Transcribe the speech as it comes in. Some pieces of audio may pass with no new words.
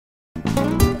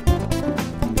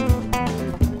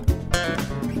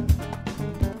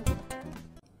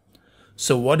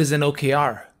So what is an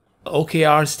OKR?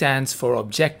 OKR stands for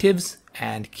Objectives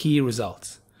and Key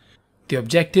Results. The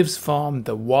objectives form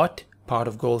the what part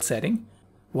of goal setting.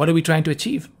 What are we trying to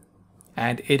achieve?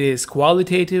 And it is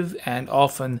qualitative and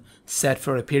often set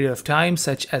for a period of time,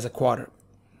 such as a quarter.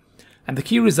 And the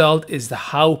key result is the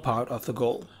how part of the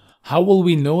goal. How will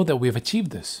we know that we have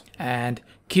achieved this? And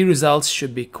key results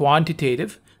should be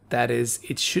quantitative. That is,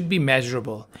 it should be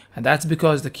measurable. And that's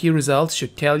because the key results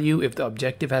should tell you if the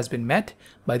objective has been met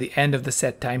by the end of the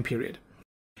set time period.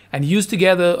 And used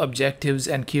together, objectives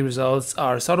and key results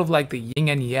are sort of like the yin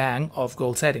and yang of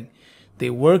goal setting. They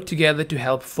work together to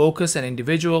help focus an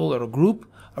individual or a group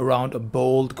around a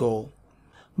bold goal.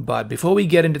 But before we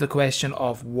get into the question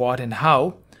of what and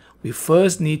how, we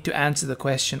first need to answer the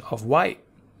question of why.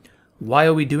 Why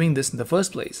are we doing this in the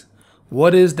first place?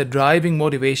 What is the driving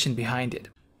motivation behind it?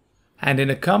 And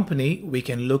in a company, we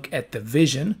can look at the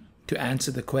vision to answer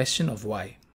the question of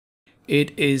why.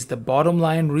 It is the bottom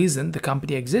line reason the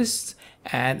company exists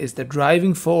and is the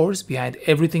driving force behind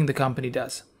everything the company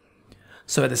does.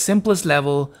 So at the simplest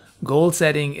level, goal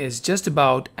setting is just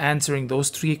about answering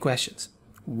those three questions: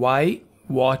 why,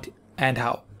 what, and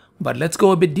how. But let's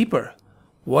go a bit deeper.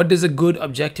 What does a good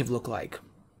objective look like?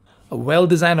 A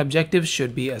well-designed objective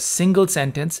should be a single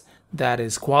sentence that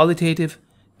is qualitative,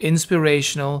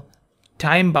 inspirational,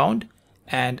 time-bound,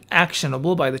 and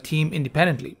actionable by the team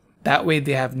independently. That way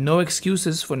they have no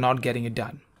excuses for not getting it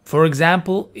done. For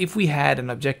example, if we had an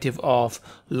objective of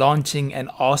launching an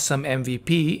awesome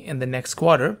MVP in the next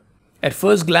quarter, at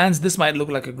first glance this might look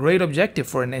like a great objective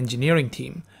for an engineering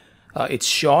team. It's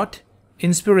short,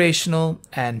 inspirational,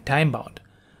 and time-bound.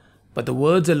 But the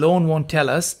words alone won't tell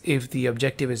us if the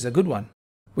objective is a good one.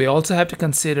 We also have to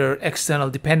consider external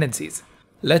dependencies.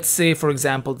 Let's say, for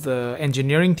example, the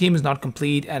engineering team is not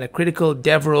complete and a critical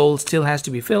dev role still has to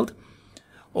be filled,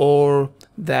 or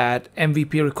that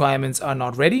MVP requirements are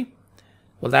not ready.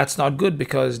 Well, that's not good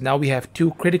because now we have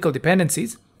two critical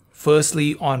dependencies.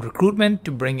 Firstly, on recruitment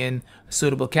to bring in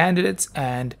suitable candidates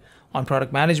and on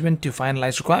product management to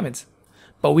finalize requirements.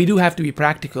 But we do have to be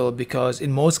practical because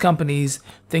in most companies,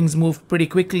 things move pretty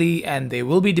quickly and there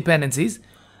will be dependencies,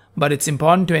 but it's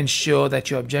important to ensure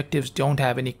that your objectives don't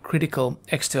have any critical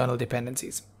external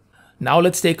dependencies. Now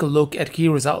let's take a look at key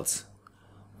results.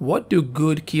 What do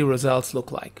good key results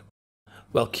look like?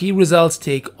 Well, key results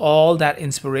take all that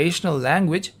inspirational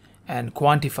language and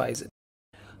quantifies it.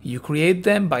 You create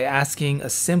them by asking a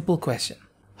simple question.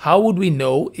 How would we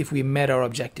know if we met our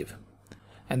objective?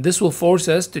 And this will force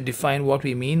us to define what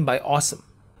we mean by awesome.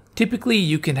 Typically,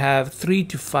 you can have 3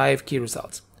 to 5 key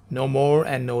results, no more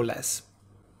and no less.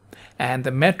 And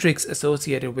the metrics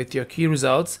associated with your key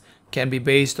results can be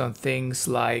based on things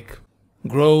like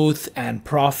growth and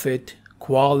profit,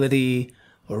 quality,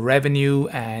 or revenue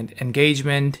and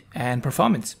engagement and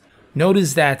performance.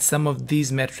 Notice that some of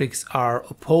these metrics are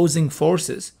opposing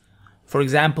forces. For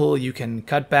example, you can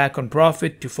cut back on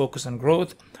profit to focus on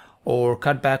growth, or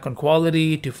cut back on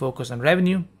quality to focus on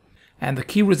revenue. And the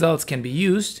key results can be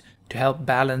used to help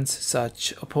balance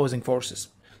such opposing forces.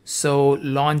 So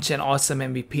launch an awesome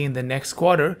MVP in the next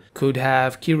quarter could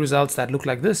have key results that look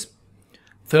like this: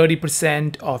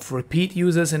 30% of repeat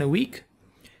users in a week,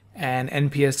 an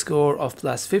NPS score of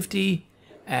 +50,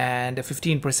 and a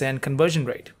 15% conversion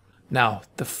rate. Now,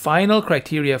 the final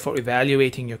criteria for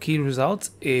evaluating your key results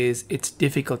is its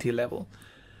difficulty level.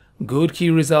 Good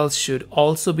key results should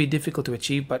also be difficult to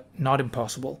achieve, but not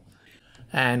impossible.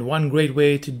 And one great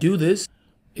way to do this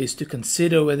is to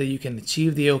consider whether you can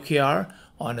achieve the OKR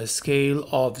on a scale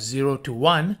of 0 to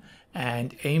 1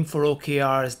 and aim for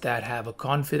OKRs that have a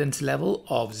confidence level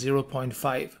of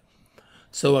 0.5.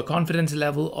 So a confidence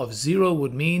level of 0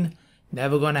 would mean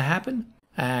never going to happen,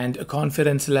 and a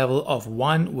confidence level of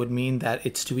 1 would mean that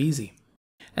it's too easy.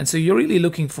 And so you're really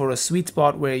looking for a sweet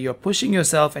spot where you're pushing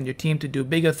yourself and your team to do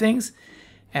bigger things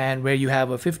and where you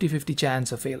have a 50-50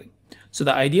 chance of failing. So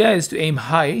the idea is to aim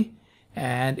high,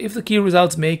 and if the key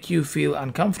results make you feel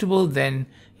uncomfortable, then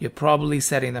you're probably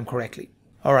setting them correctly.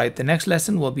 All right, the next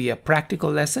lesson will be a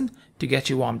practical lesson to get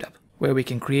you warmed up, where we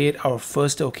can create our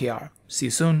first OKR. See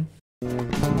you soon.